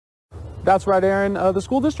That's right, Aaron. The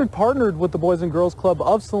school district partnered with the Boys and Girls Club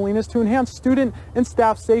of Salinas to enhance student and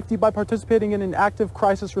staff safety by participating in an active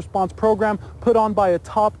crisis response program put on by a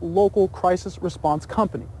top local crisis response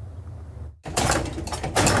company.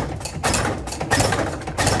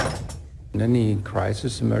 In any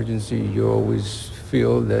crisis emergency, you always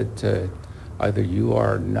feel that either you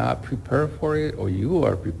are not prepared for it or you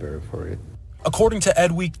are prepared for it. According to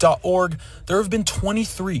edweek.org, there have been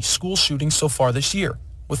 23 school shootings so far this year.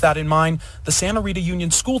 With that in mind, the Santa Rita Union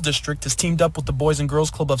School District has teamed up with the Boys and Girls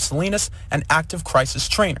Club of Salinas and active crisis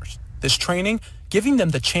trainers. This training giving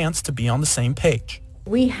them the chance to be on the same page.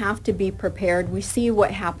 We have to be prepared. We see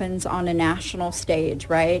what happens on a national stage,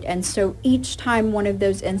 right? And so each time one of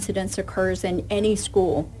those incidents occurs in any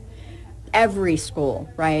school, every school,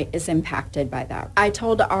 right, is impacted by that. I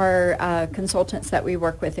told our consultants that we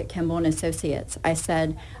work with at Kimball and Associates, I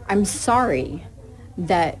said, I'm sorry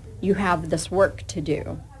that you have this work to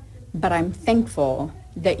do, but I'm thankful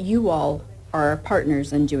that you all are our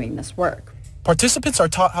partners in doing this work. Participants are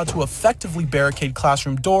taught how to effectively barricade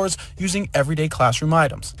classroom doors using everyday classroom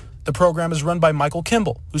items. The program is run by Michael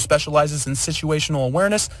Kimball, who specializes in situational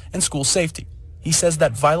awareness and school safety. He says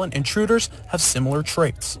that violent intruders have similar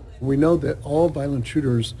traits. We know that all violent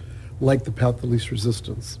intruders like the path of least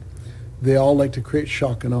resistance. They all like to create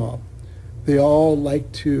shock and awe. They all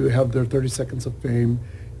like to have their 30 seconds of fame,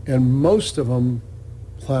 and most of them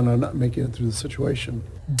plan on not making it through the situation.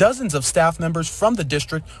 Dozens of staff members from the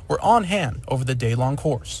district were on hand over the day-long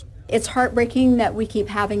course. It's heartbreaking that we keep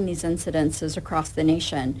having these incidences across the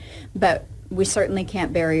nation, but we certainly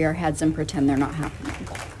can't bury our heads and pretend they're not happening.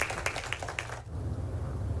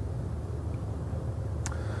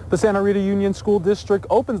 The Santa Rita Union School District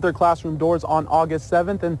opens their classroom doors on August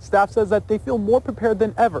 7th, and staff says that they feel more prepared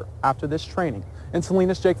than ever after this training. In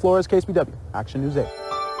Salinas, Jake Flores, KSBW, Action News 8.